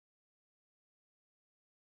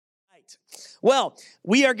right. Well,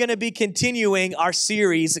 we are going to be continuing our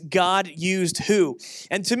series, God Used Who.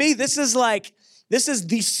 And to me, this is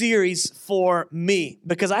the series for me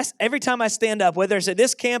because every time I stand up, whether it's at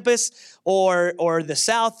this campus or the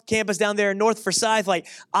South campus down there in North Forsyth,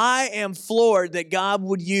 I am floored that God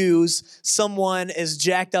would use someone as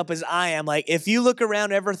jacked up as I am. If you look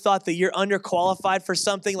around, ever thought that you're underqualified for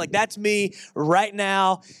something, that's me right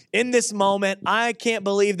now in this moment. I can't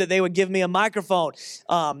believe that they would give me a microphone.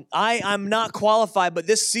 I'm not qualified, but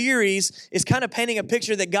this series is kind of painting a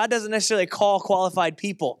picture that God doesn't necessarily call qualified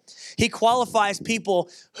people. He qualifies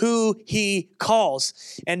people who he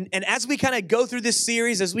calls. And as we kind of go through this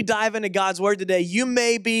series, as we dive into God's word today, you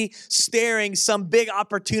may be staring some big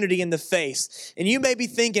opportunity in the face. And you may be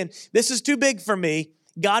thinking, this is too big for me.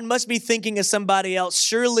 God must be thinking of somebody else.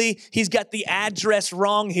 Surely he's got the address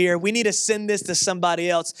wrong here. We need to send this to somebody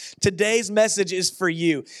else. Today's message is for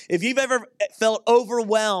you. If you've ever felt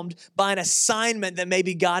overwhelmed by an assignment that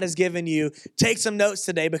maybe God has given you, take some notes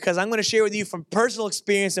today because I'm going to share with you from personal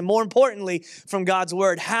experience and more importantly from God's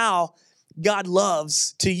word how God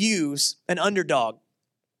loves to use an underdog.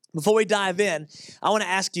 Before we dive in, I want to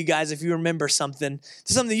ask you guys if you remember something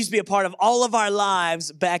that used to be a part of all of our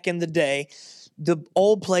lives back in the day. The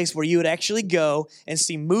old place where you would actually go and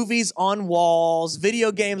see movies on walls,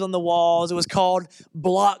 video games on the walls. It was called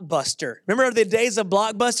Blockbuster. Remember the days of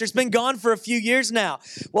Blockbuster? It's been gone for a few years now.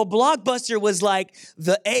 Well, Blockbuster was like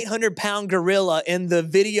the 800-pound gorilla in the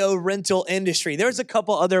video rental industry. There's a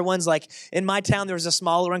couple other ones. In my town, there was a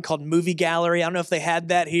smaller one called Movie Gallery. I don't know if they had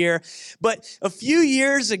that here. But a few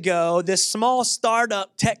years ago, this small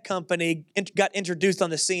startup tech company got introduced on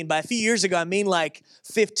the scene. By a few years ago, I mean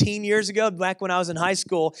 15 years ago, back when I was in high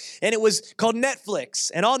school, and it was called Netflix.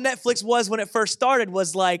 And all Netflix was when it first started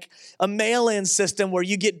was a mail-in system where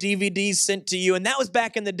you get DVDs sent to you. And that was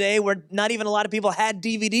back in the day where not even a lot of people had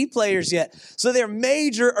DVD players yet. So they're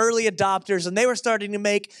major early adopters, and they were starting to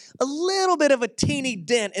make a little bit of a teeny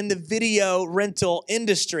dent in the video rental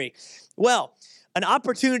industry. Well, an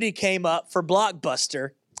opportunity came up for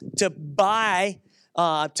Blockbuster to buy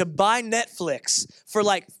Netflix for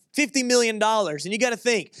 $50 million. And you got to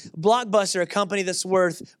think, Blockbuster, a company that's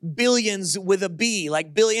worth billions with a B,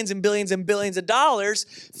 billions and billions and billions of dollars.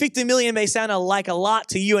 50 million may sound like a lot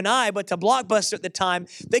to you and I, but to Blockbuster at the time,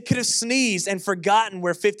 they could have sneezed and forgotten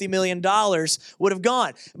where $50 million would have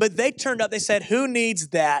gone. But they turned up, they said, who needs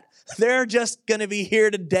that? They're just going to be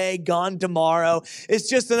here today, gone tomorrow. It's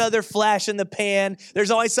just another flash in the pan.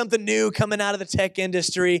 There's always something new coming out of the tech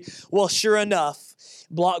industry. Well, sure enough,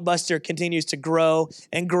 Blockbuster continues to grow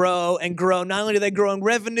and grow and grow. Not only do they grow in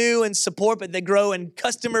revenue and support, but they grow in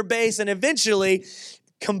customer base. And eventually,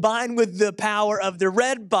 combined with the power of the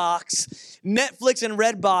Redbox, Netflix and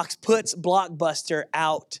Redbox puts Blockbuster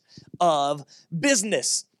out of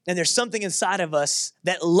business. And there's something inside of us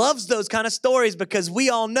that loves those kind of stories because we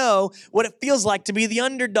all know what it feels like to be the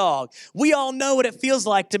underdog. We all know what it feels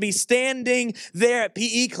like to be standing there at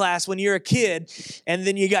PE class when you're a kid, and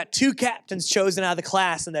then you got two captains chosen out of the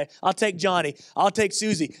class, and I'll take Johnny, I'll take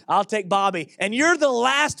Susie, I'll take Bobby, and you're the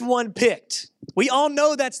last one picked. We all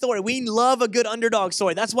know that story. We love a good underdog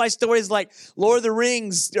story. That's why stories like Lord of the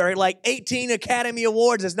Rings are 18 Academy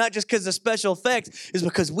Awards. It's not just because of special effects. It's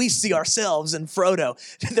because we see ourselves in Frodo.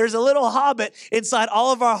 There's a little hobbit inside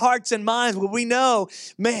all of our hearts and minds where we know,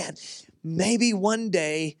 man, maybe one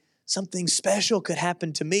day something special could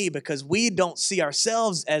happen to me because we don't see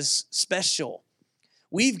ourselves as special.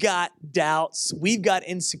 We've got doubts, we've got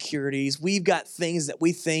insecurities, we've got things that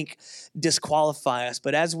we think disqualify us.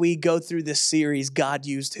 But as we go through this series, God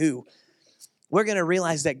Used Who, we're going to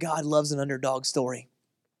realize that God loves an underdog story.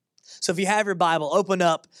 So if you have your Bible, open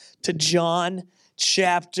up to John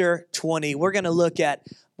chapter 20. We're going to look at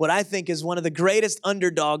what I think is one of the greatest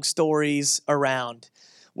underdog stories around.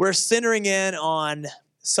 We're centering in on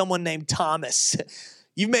someone named Thomas.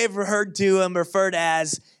 You may have heard to him referred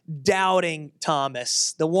as Doubting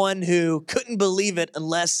Thomas, the one who couldn't believe it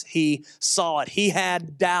unless he saw it. He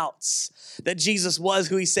had doubts that Jesus was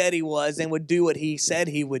who he said he was and would do what he said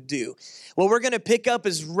he would do. What we're going to pick up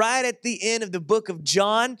is right at the end of the book of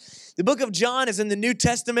John. The book of John is in the New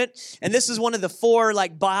Testament, and this is one of the four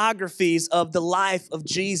biographies of the life of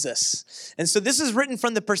Jesus. And so this is written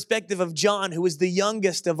from the perspective of John, who was the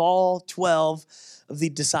youngest of all 12 of the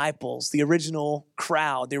disciples, the original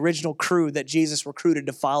crowd, the original crew that Jesus recruited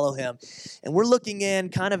to follow him. And we're looking in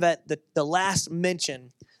kind of at the last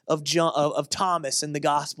mention of Thomas in the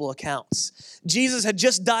gospel accounts. Jesus had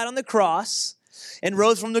just died on the cross and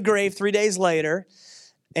rose from the grave 3 days later.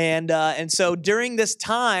 And so during this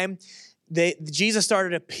time, Jesus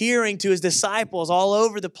started appearing to his disciples all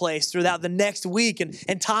over the place throughout the next week.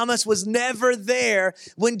 And Thomas was never there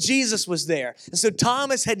when Jesus was there. And so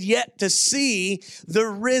Thomas had yet to see the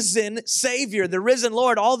risen Savior, the risen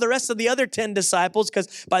Lord. All the rest of the other 10 disciples,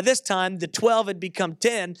 because by this time the 12 had become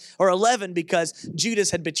 10 or 11 because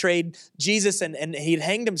Judas had betrayed Jesus and he'd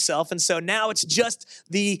hanged himself. And so now it's just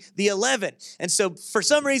the 11. And so for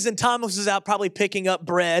some reason, Thomas was out probably picking up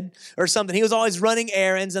bread or something. He was always running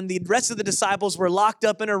errands, and the rest of the disciples were locked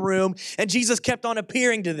up in a room, and Jesus kept on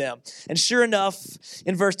appearing to them. And sure enough,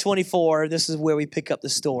 in verse 24, this is where we pick up the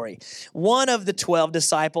story. One of the 12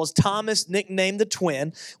 disciples, Thomas, nicknamed the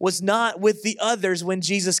twin, was not with the others when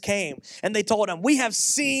Jesus came. And they told him, "We have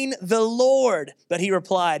seen the Lord." But he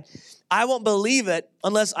replied, "I won't believe it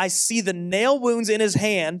unless I see the nail wounds in his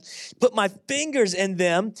hand, put my fingers in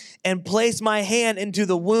them, and place my hand into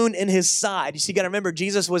the wound in his side." You see, you got to remember,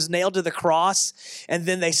 Jesus was nailed to the cross, and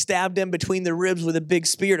then they stabbed him between the ribs with a big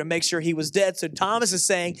spear to make sure he was dead. So Thomas is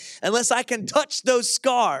saying, unless I can touch those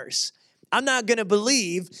scars, I'm not going to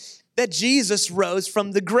believe that Jesus rose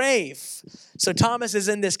from the grave. So Thomas is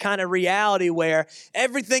in this kind of reality where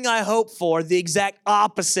everything I hoped for, the exact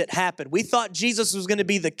opposite happened. We thought Jesus was going to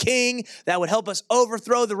be the king that would help us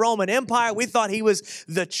overthrow the Roman Empire. We thought he was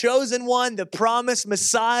the chosen one, the promised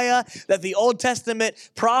Messiah that the Old Testament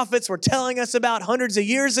prophets were telling us about hundreds of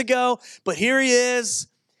years ago. But here he is.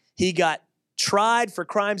 He got tried for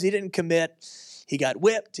crimes he didn't commit. He got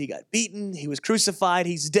whipped. He got beaten. He was crucified.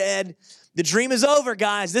 He's dead. The dream is over,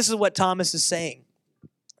 guys. This is what Thomas is saying.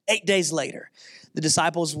 8 days later, the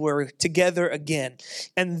disciples were together again.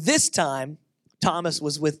 And this time, Thomas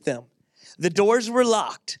was with them. The doors were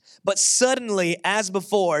locked, but suddenly, as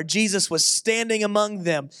before, Jesus was standing among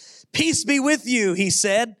them. "Peace be with you," he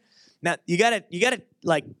said. Now, you gotta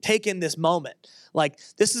take in this moment.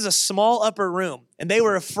 This is a small upper room, and they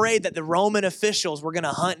were afraid that the Roman officials were going to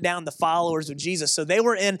hunt down the followers of Jesus. So they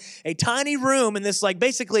were in a tiny room in this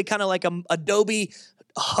basically kind of like a adobe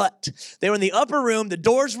hut. They were in the upper room, the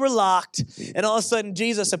doors were locked, and all of a sudden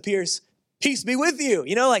Jesus appears. "Peace be with you."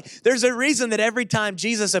 There's a reason that every time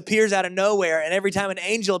Jesus appears out of nowhere and every time an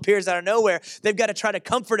angel appears out of nowhere, they've got to try to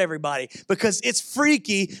comfort everybody because it's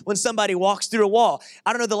freaky when somebody walks through a wall.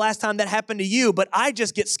 I don't know the last time that happened to you, but I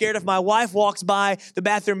just get scared if my wife walks by the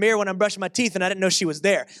bathroom mirror when I'm brushing my teeth and I didn't know she was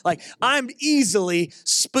there. I'm easily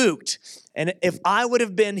spooked. And if I would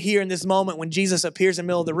have been here in this moment when Jesus appears in the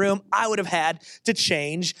middle of the room, I would have had to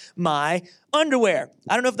change my underwear.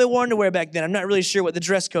 I don't know if they wore underwear back then. I'm not really sure what the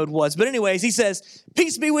dress code was. But anyways, he says,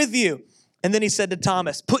 "Peace be with you." And then he said to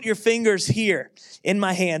Thomas, "Put your fingers here in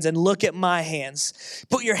my hands and look at my hands.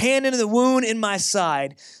 Put your hand into the wound in my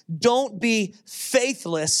side. Don't be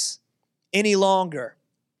faithless any longer.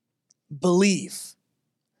 Believe."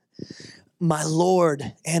 "My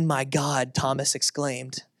Lord and my God," Thomas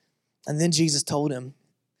exclaimed. And then Jesus told him,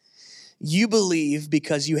 "You believe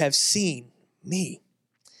because you have seen me.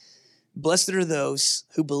 Blessed are those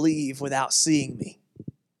who believe without seeing me."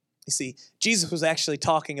 You see, Jesus was actually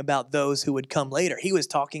talking about those who would come later. He was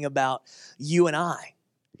talking about you and I.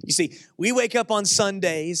 You see, we wake up on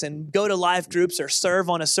Sundays and go to life groups or serve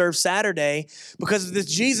on a Serve Saturday because of this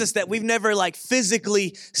Jesus that we've never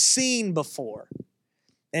physically seen before.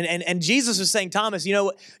 And Jesus was saying, "Thomas,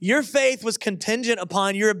 your faith was contingent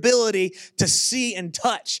upon your ability to see and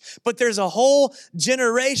touch. But there's a whole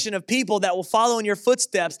generation of people that will follow in your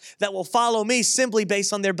footsteps, that will follow me simply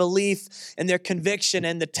based on their belief and their conviction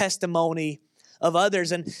and the testimony of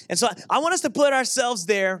others." And so I want us to put ourselves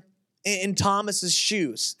there in Thomas's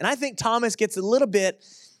shoes. And I think Thomas gets a little bit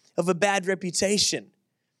of a bad reputation.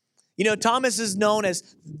 Thomas is known as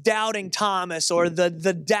Doubting Thomas or the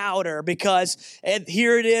doubter because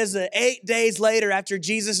here it is 8 days later after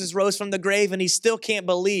Jesus is rose from the grave and he still can't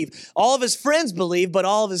believe. All of his friends believe, but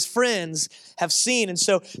all of his friends have seen. And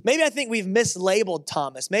so maybe I think we've mislabeled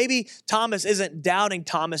Thomas. Maybe Thomas isn't Doubting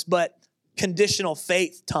Thomas, but Conditional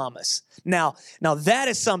Faith Thomas. Now that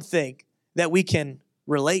is something that we can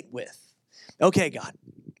relate with. Okay, God,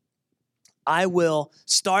 I will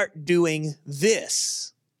start doing this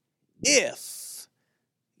if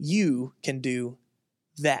you can do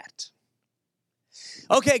that.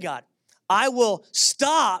 Okay, God, I will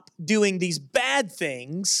stop doing these bad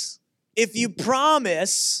things if you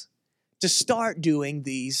promise to start doing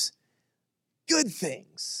these good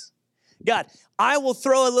things. God, I will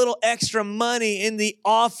throw a little extra money in the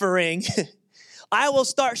offering. I will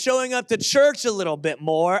start showing up to church a little bit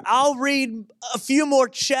more. I'll read a few more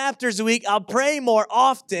chapters a week. I'll pray more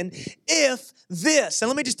often if this. And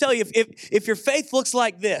let me just tell you, if your faith looks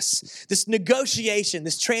like this negotiation,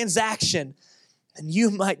 this transaction, then you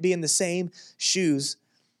might be in the same shoes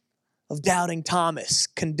of doubting Thomas,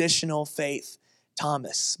 conditional faith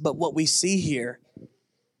Thomas. But what we see here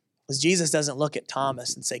is Jesus doesn't look at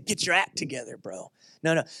Thomas and say, get your act together, bro.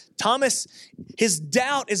 No. Thomas, his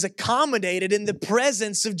doubt is accommodated in the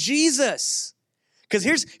presence of Jesus. Because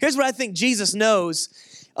here's what I think Jesus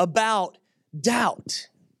knows about doubt.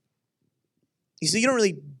 You see, you don't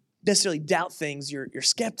really necessarily doubt things you're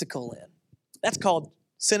skeptical in. That's called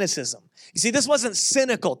cynicism. You see, this wasn't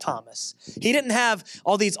cynical Thomas. He didn't have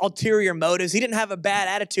all these ulterior motives. He didn't have a bad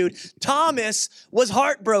attitude. Thomas was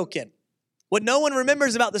heartbroken. What no one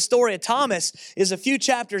remembers about the story of Thomas is a few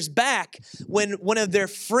chapters back when one of their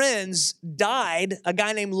friends died, a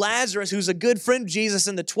guy named Lazarus, who's a good friend of Jesus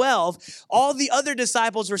in the 12. All the other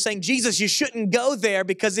disciples were saying, Jesus, you shouldn't go there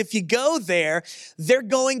because if you go there, they're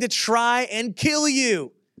going to try and kill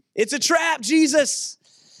you. It's a trap, Jesus.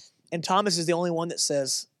 And Thomas is the only one that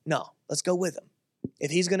says, no, let's go with him.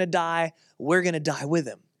 If he's going to die, we're going to die with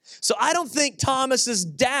him. So I don't think Thomas's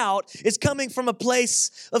doubt is coming from a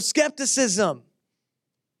place of skepticism.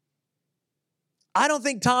 I don't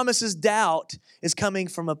think Thomas's doubt is coming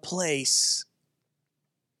from a place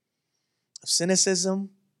of cynicism,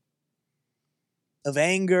 of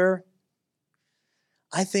anger.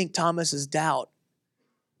 I think Thomas's doubt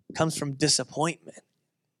comes from disappointment.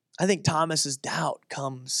 I think Thomas's doubt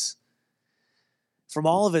comes from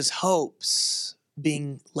all of his hopes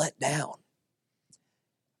being let down.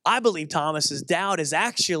 I believe Thomas's doubt is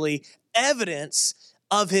actually evidence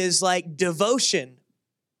of his devotion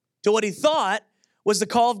to what he thought was the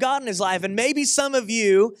call of God in his life. And maybe some of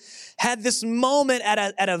you had this moment at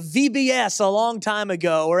a VBS a long time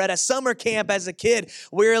ago or at a summer camp as a kid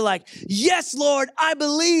where you're like, yes, Lord, I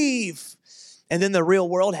believe. And then the real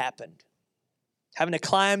world happened. Having to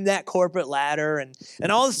climb that corporate ladder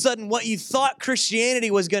and all of a sudden what you thought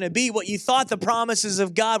Christianity was going to be, what you thought the promises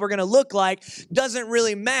of God were going to look like doesn't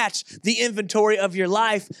really match the inventory of your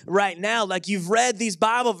life right now. Like you've read these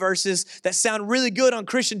Bible verses that sound really good on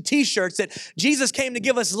Christian t-shirts that Jesus came to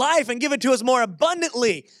give us life and give it to us more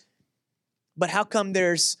abundantly. But how come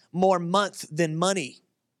there's more month than money?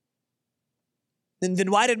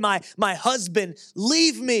 Then why did my husband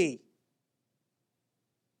leave me?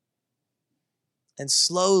 And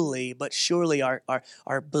slowly but surely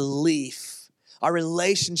our belief, our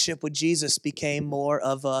relationship with Jesus became more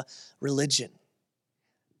of a religion.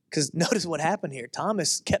 Because notice what happened here.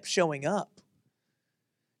 Thomas kept showing up.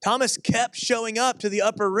 Thomas kept showing up to the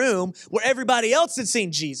upper room where everybody else had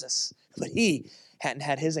seen Jesus. But he hadn't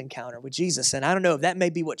had his encounter with Jesus. And I don't know if that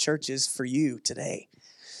may be what church is for you today.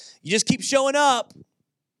 You just keep showing up.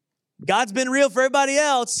 God's been real for everybody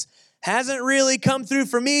else. Hasn't really come through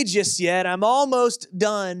for me just yet. I'm almost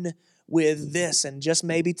done with this. And just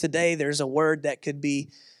maybe today there's a word that could be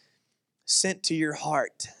sent to your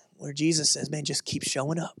heart where Jesus says, man, just keep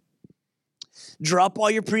showing up. Drop all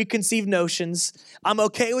your preconceived notions. I'm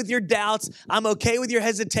okay with your doubts. I'm okay with your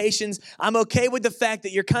hesitations. I'm okay with the fact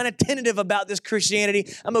that you're kind of tentative about this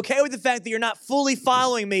Christianity. I'm okay with the fact that you're not fully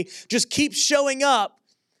following me. Just keep showing up.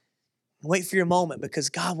 Wait for your moment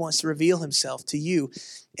because God wants to reveal himself to you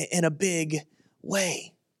in a big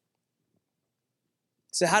way.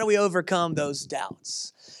 So how do we overcome those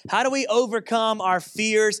doubts? How do we overcome our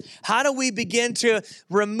fears? How do we begin to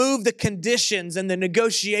remove the conditions and the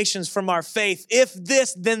negotiations from our faith? If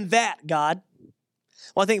this, then that, God.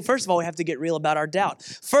 Well, I think first of all, we have to get real about our doubt.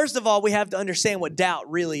 First of all, we have to understand what doubt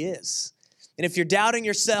really is. And if you're doubting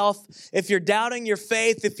yourself, if you're doubting your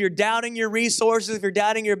faith, if you're doubting your resources, if you're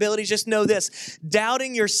doubting your abilities, just know this.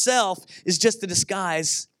 Doubting yourself is just a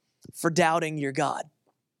disguise for doubting your God.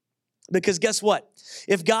 Because guess what?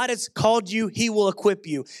 If God has called you, he will equip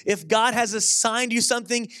you. If God has assigned you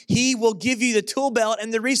something, he will give you the tool belt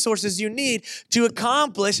and the resources you need to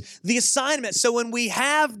accomplish the assignment. So when we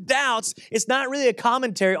have doubts, it's not really a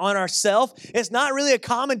commentary on ourselves. It's not really a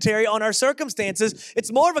commentary on our circumstances.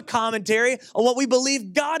 It's more of a commentary on what we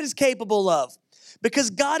believe God is capable of. Because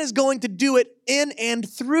God is going to do it in and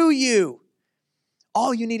through you.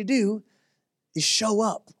 All you need to do is show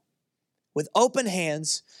up with open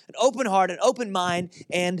hands, an open heart, an open mind,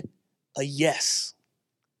 and a yes.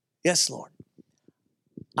 Yes, Lord.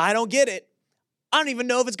 I don't get it. I don't even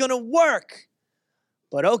know if it's going to work.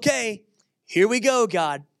 But okay, here we go,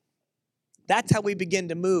 God. That's how we begin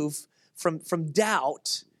to move from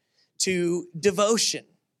doubt to devotion.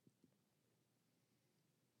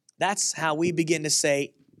 That's how we begin to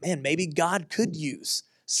say, man, maybe God could use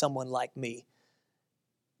someone like me.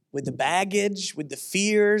 With the baggage, with the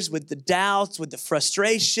fears, with the doubts, with the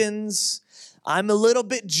frustrations. I'm a little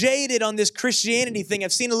bit jaded on this Christianity thing.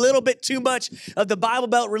 I've seen a little bit too much of the Bible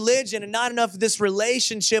Belt religion and not enough of this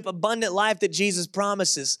relationship, abundant life that Jesus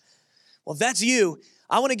promises. Well, if that's you,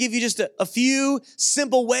 I want to give you just a few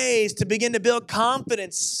simple ways to begin to build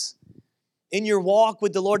confidence in your walk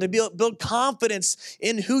with the Lord, to build confidence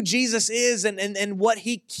in who Jesus is and what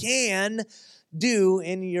he can do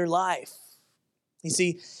in your life. You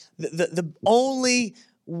see, the only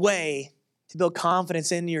way to build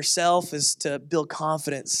confidence in yourself is to build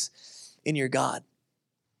confidence in your God.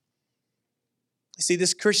 You see,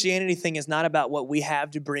 this Christianity thing is not about what we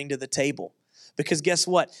have to bring to the table. Because guess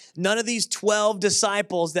what? None of these 12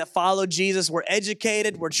 disciples that followed Jesus were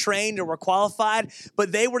educated, were trained, or were qualified,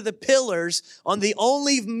 but they were the pillars on the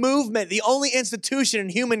only movement, the only institution in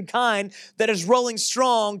humankind that is rolling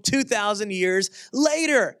strong 2,000 years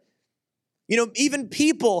later. You know, even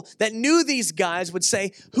people that knew these guys would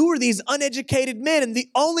say, who are these uneducated men? And the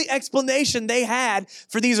only explanation they had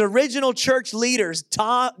for these original church leaders,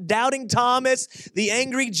 doubting Thomas, the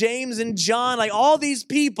angry James and John, like all these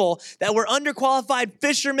people that were underqualified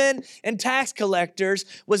fishermen and tax collectors,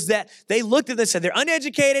 was that they looked at this and said, they're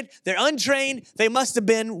uneducated, they're untrained, they must have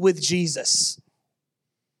been with Jesus.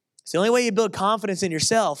 It's the only way you build confidence in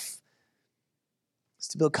yourself is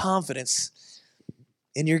to build confidence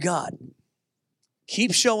in your God.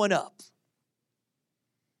 Keep showing up.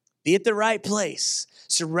 Be at the right place.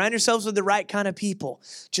 Surround yourselves with the right kind of people.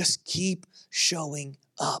 Just keep showing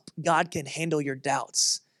up. God can handle your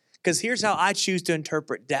doubts. Because here's how I choose to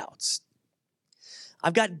interpret doubts.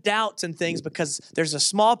 I've got doubts and things because there's a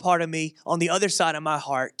small part of me on the other side of my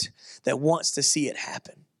heart that wants to see it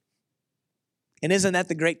happen. And isn't that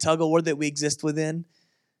the great tug of war that we exist within?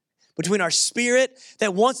 Between our spirit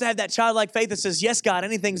that wants to have that childlike faith that says, yes, God,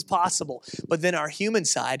 anything's possible. But then our human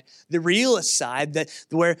side, the realist side, that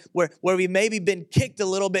where we've maybe been kicked a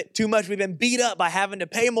little bit too much. We've been beat up by having to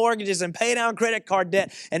pay mortgages and pay down credit card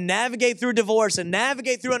debt and navigate through divorce and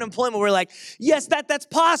navigate through unemployment. We're like, yes, that's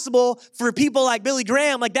possible for people like Billy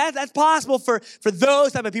Graham. Like that's possible for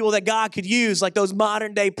those type of people that God could use, like those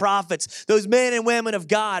modern day prophets, those men and women of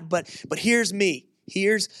God. But here's me.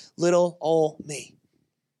 Here's little old me.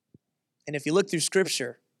 And if you look through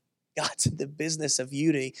Scripture, God's in the business of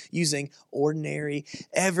using ordinary,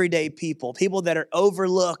 everyday people that are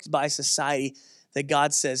overlooked by society, that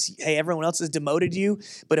God says, hey, everyone else has demoted you,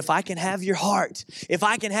 but if I can have your heart, if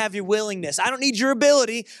I can have your willingness, I don't need your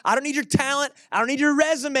ability, I don't need your talent, I don't need your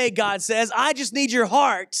resume, God says, I just need your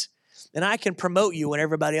heart, and I can promote you when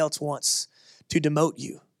everybody else wants to demote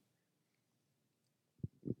you.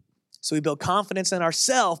 So we build confidence in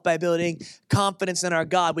ourselves by building confidence in our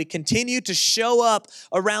God. We continue to show up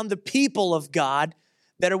around the people of God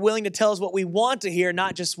that are willing to tell us what we want to hear,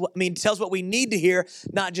 tell us what we need to hear,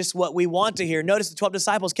 not just what we want to hear. Notice the 12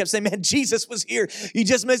 disciples kept saying, man, Jesus was here. You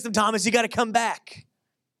just missed him, Thomas. You got to come back.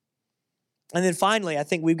 And then finally, I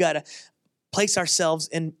think we've got to place ourselves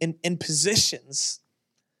in positions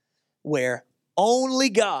where only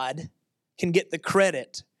God can get the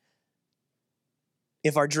credit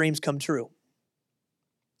if our dreams come true.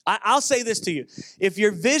 I'll say this to you. If your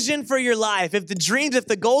vision for your life, if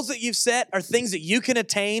the goals that you've set are things that you can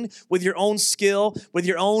attain with your own skill, with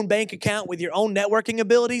your own bank account, with your own networking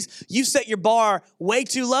abilities, you set your bar way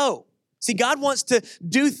too low. See, God wants to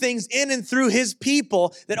do things in and through his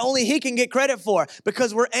people that only he can get credit for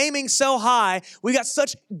because we're aiming so high. We got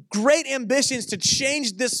such great ambitions to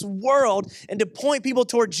change this world and to point people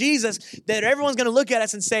toward Jesus that everyone's going to look at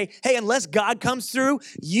us and say, hey, unless God comes through,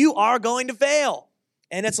 you are going to fail.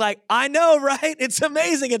 And it's like, I know, right? It's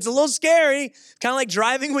amazing. It's a little scary, kind of like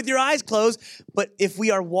driving with your eyes closed. But if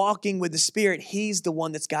we are walking with the Spirit, he's the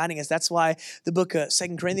one that's guiding us. That's why the book of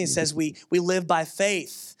 2 Corinthians says we live by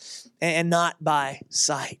faith and not by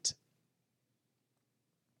sight.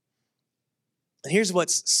 And here's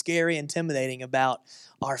what's scary, intimidating about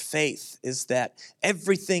our faith is that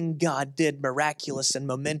everything God did miraculous and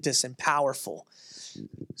momentous and powerful,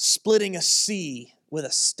 splitting a sea with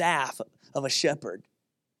a staff of a shepherd,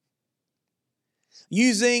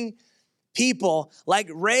 using people like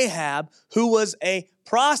Rahab, who was a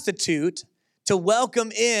prostitute, to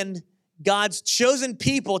welcome in God's chosen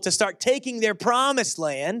people to start taking their promised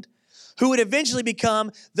land, who would eventually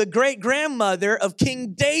become the great-grandmother of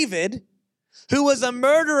King David, who was a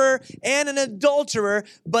murderer and an adulterer,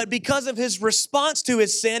 but because of his response to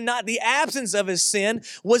his sin, not the absence of his sin,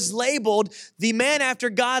 was labeled the man after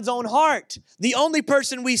God's own heart. The only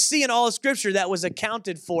person we see in all of Scripture that was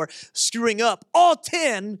accounted for screwing up all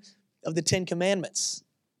 10 of the 10 commandments.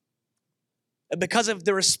 Because of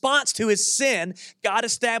the response to his sin, God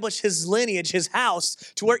established his lineage, his house,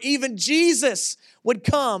 to where even Jesus would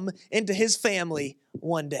come into his family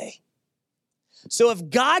one day. So if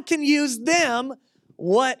God can use them,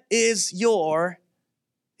 what is your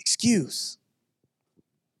excuse?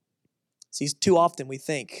 See, too often we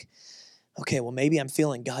think, okay, well, maybe I'm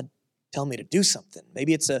feeling God tell me to do something.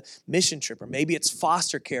 Maybe it's a mission trip, or maybe it's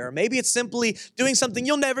foster care, or maybe it's simply doing something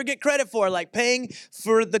you'll never get credit for, like paying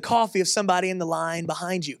for the coffee of somebody in the line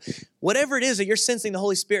behind you. Whatever it is that you're sensing the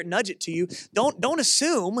Holy Spirit nudge it to you, don't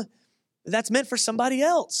assume that's meant for somebody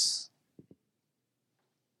else.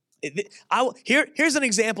 Here's an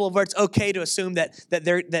example of where it's okay to assume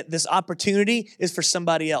that this opportunity is for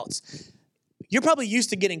somebody else. You're probably used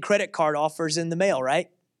to getting credit card offers in the mail, right?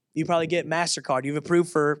 You probably get MasterCard. You've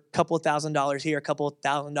approved for a couple of $1,000s here, a couple of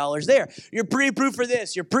 $1,000s there. You're pre-approved for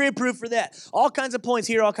this. You're pre-approved for that. All kinds of points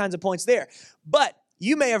here, all kinds of points there. But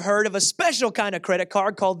you may have heard of a special kind of credit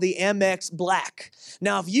card called the Amex Black.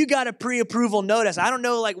 Now, if you got a pre-approval notice, I don't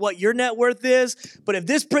know like what your net worth is, but if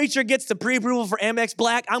this preacher gets the pre-approval for Amex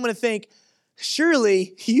Black, I'm going to think,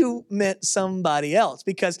 surely you meant somebody else,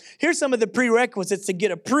 because here's some of the prerequisites to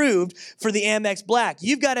get approved for the Amex Black.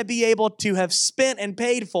 You've got to be able to have spent and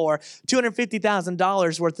paid for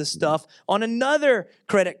 $250,000 worth of stuff on another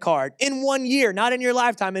credit card in 1 year, not in your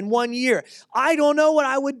lifetime, in 1 year. I don't know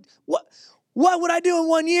what would I do in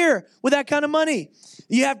 1 year with that kind of money?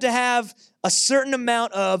 You have to have a certain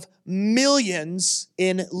amount of millions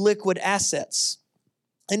in liquid assets.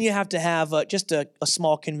 And you have to have just a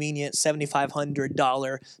small, convenient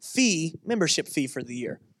 $7,500 membership fee for the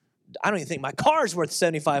year. I don't even think my car's worth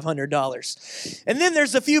 $7,500. And then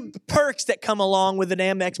there's a few perks that come along with an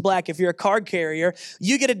Amex Black. If you're a card carrier,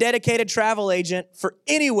 you get a dedicated travel agent for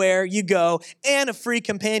anywhere you go and a free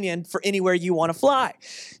companion for anywhere you want to fly.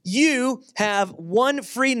 You have one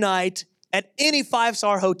free night at any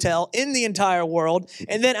 5-star hotel in the entire world.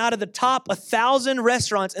 And then out of the top 1,000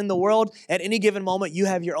 restaurants in the world, at any given moment, you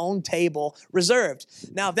have your own table reserved.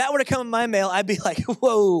 Now, if that were to come in my mail, I'd be like,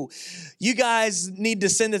 whoa, you guys need to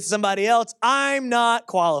send it to somebody else. I'm not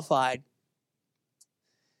qualified.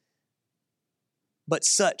 But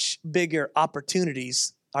such bigger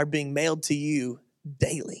opportunities are being mailed to you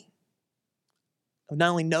daily. Of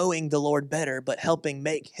not only knowing the Lord better, but helping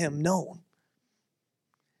make him known.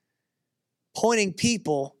 Pointing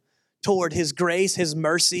people toward his grace, his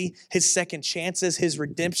mercy, his second chances, his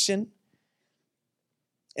redemption.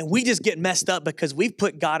 And we just get messed up because we've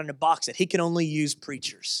put God in a box that he can only use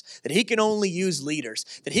preachers, that he can only use leaders,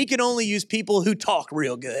 that he can only use people who talk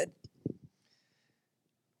real good.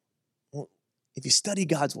 Well, if you study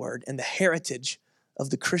God's word and the heritage of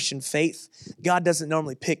the Christian faith, God doesn't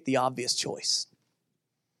normally pick the obvious choice.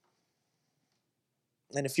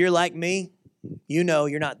 And if you're like me, you know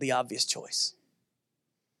you're not the obvious choice.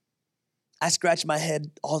 I scratch my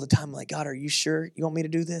head all the time like, God, are you sure you want me to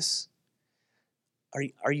do this?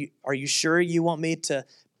 Are you sure you want me to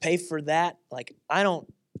pay for that? Like,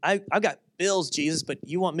 I've got bills, Jesus, but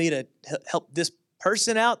you want me to help this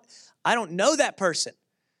person out? I don't know that person.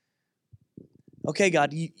 Okay,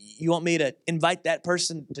 God, you want me to invite that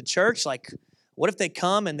person to church? Like, what if they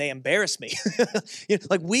come and they embarrass me?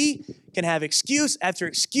 Like, we can have excuse after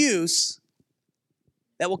excuse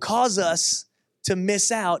that will cause us to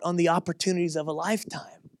miss out on the opportunities of a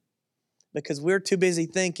lifetime because we're too busy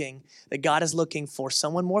thinking that God is looking for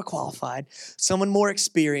someone more qualified, someone more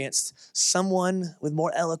experienced, someone with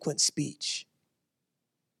more eloquent speech.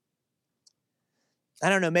 I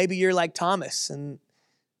don't know, maybe you're like Thomas, and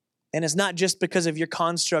it's not just because of your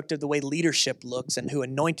construct of the way leadership looks and who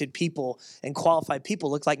anointed people and qualified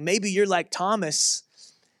people look like. Maybe you're like Thomas,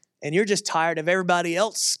 and you're just tired of everybody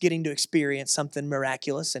else getting to experience something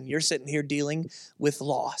miraculous, and you're sitting here dealing with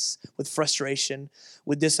loss, with frustration,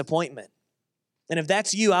 with disappointment. And if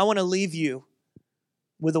that's you, I want to leave you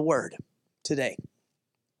with a word today.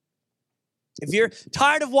 If you're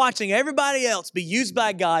tired of watching everybody else be used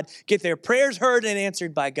by God, get their prayers heard and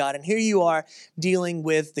answered by God, and here you are dealing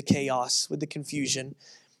with the chaos, with the confusion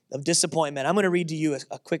of disappointment, I'm going to read to you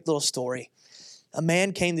a quick little story. A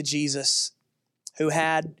man came to Jesus who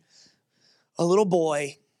had a little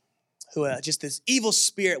boy who just this evil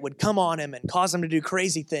spirit would come on him and cause him to do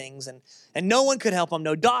crazy things. And no one could help him.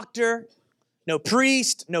 No doctor, no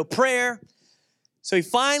priest, no prayer. So he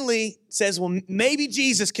finally says, well, maybe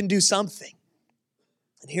Jesus can do something.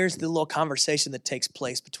 And here's the little conversation that takes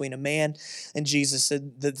place between a man and Jesus.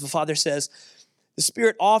 The father says, the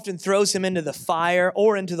spirit often throws him into the fire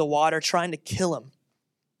or into the water, trying to kill him.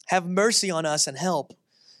 Have mercy on us and help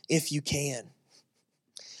if you can.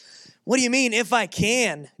 What do you mean, if I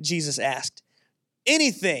can? Jesus asked.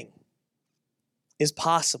 Anything is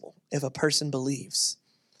possible if a person believes.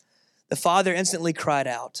 The father instantly cried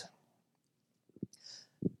out,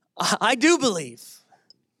 I do believe,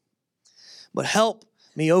 but help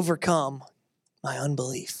me overcome my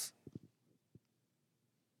unbelief.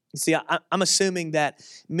 You see, I'm assuming that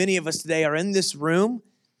many of us today are in this room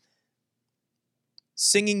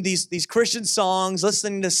singing these Christian songs,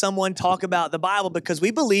 listening to someone talk about the Bible because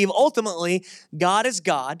we believe ultimately God is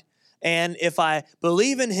God. And if I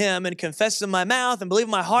believe in him and confess in my mouth and believe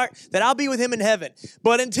in my heart, that I'll be with him in heaven.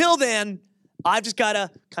 But until then, I've just got to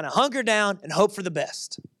kind of hunker down and hope for the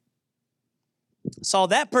best. Saw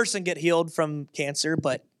that person get healed from cancer,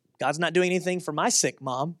 but God's not doing anything for my sick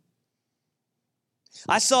mom.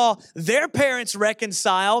 I saw their parents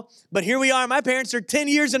reconcile, but here we are. My parents are 10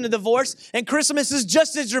 years into divorce, and Christmas is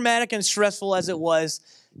just as dramatic and stressful as it was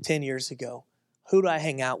 10 years ago. Who do I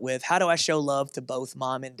hang out with? How do I show love to both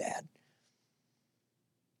mom and dad?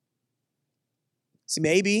 See,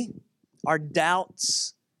 maybe our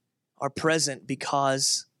doubts are present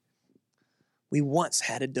because we once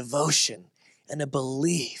had a devotion and a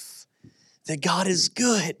belief that God is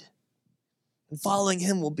good and following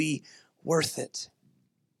him will be worth it.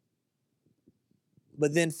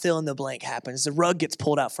 But then fill in the blank happens. The rug gets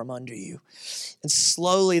pulled out from under you. And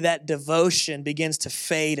slowly that devotion begins to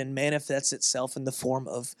fade and manifests itself in the form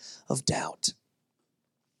of doubt.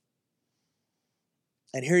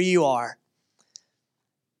 And here you are,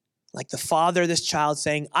 like the father of this child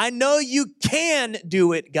saying, I know you can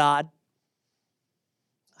do it, God.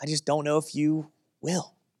 I just don't know if you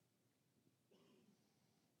will.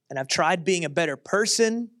 And I've tried being a better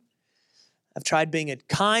person. I've tried being a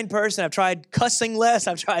kind person. I've tried cussing less.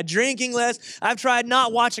 I've tried drinking less. I've tried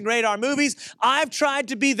not watching radar movies. I've tried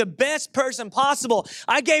to be the best person possible.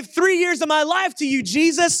 I gave 3 years of my life to you,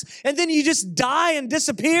 Jesus, and then you just die and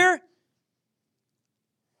disappear?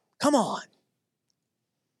 Come on.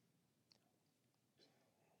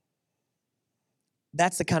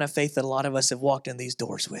 That's the kind of faith that a lot of us have walked in these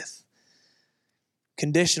doors with.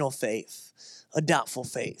 Conditional faith, a doubtful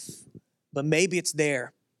faith. But maybe it's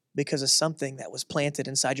there because of something that was planted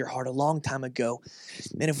inside your heart a long time ago.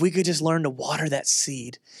 And if we could just learn to water that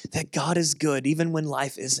seed, that God is good even when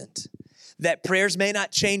life isn't. That prayers may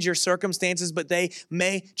not change your circumstances, but they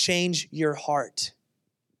may change your heart.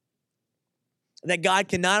 That God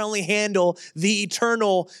can not only handle the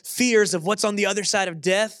eternal fears of what's on the other side of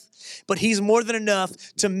death, but he's more than enough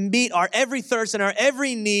to meet our every thirst and our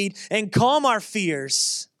every need and calm our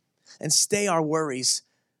fears and stay our worries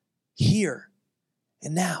here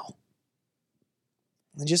and now.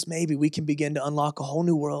 And just maybe we can begin to unlock a whole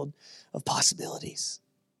new world of possibilities.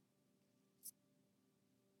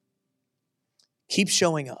 Keep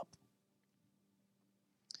showing up.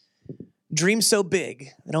 Dream so big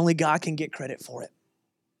that only God can get credit for it.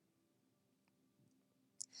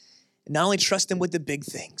 And not only trust him with the big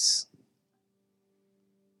things,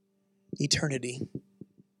 eternity,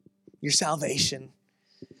 your salvation,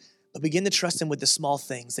 but begin to trust him with the small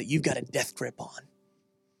things that you've got a death grip on.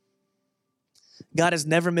 God has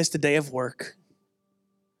never missed a day of work.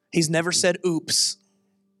 He's never said, oops.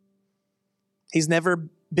 He's never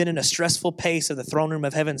been in a stressful pace of the throne room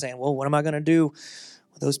of heaven saying, well, what am I going to do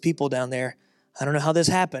with those people down there? I don't know how this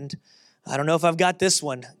happened. I don't know if I've got this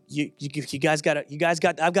one. I've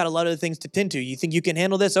got a lot of things to tend to. You think you can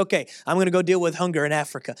handle this? Okay, I'm going to go deal with hunger in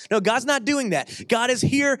Africa. No, God's not doing that. God is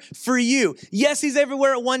here for you. Yes, he's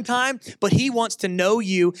everywhere at one time, but he wants to know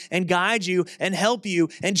you and guide you and help you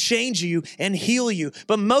and change you and heal you.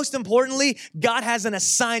 But most importantly, God has an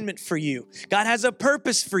assignment for you. God has a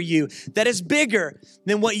purpose for you that is bigger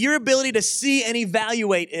than what your ability to see and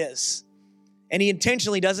evaluate is. And he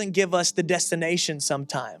intentionally doesn't give us the destination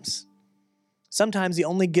sometimes. Sometimes he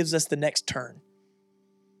only gives us the next turn.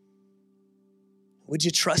 Would you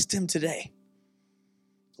trust him today?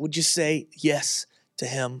 Would you say yes to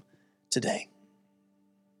him today?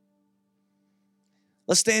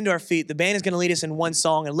 Let's stand to our feet. The band is going to lead us in one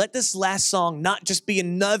song. And let this last song not just be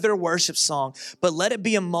another worship song, but let it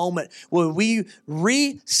be a moment where we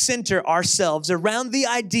recenter ourselves around the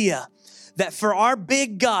idea that for our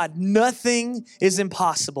big God, nothing is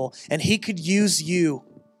impossible. And he could use you.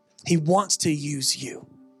 He wants to use you.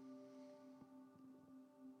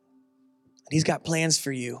 And he's got plans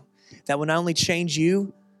for you that will not only change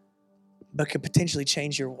you, but could potentially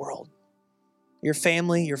change your world. Your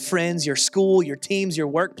family, your friends, your school, your teams, your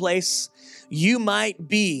workplace. You might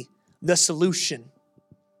be the solution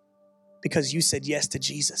because you said yes to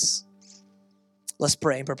Jesus. Let's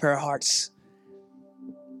pray and prepare our hearts.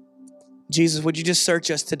 Jesus, would you just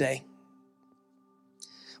search us today?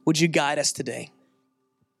 Would you guide us today?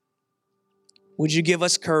 Would you give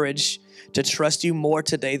us courage to trust you more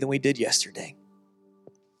today than we did yesterday?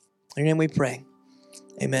 In your name we pray.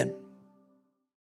 Amen.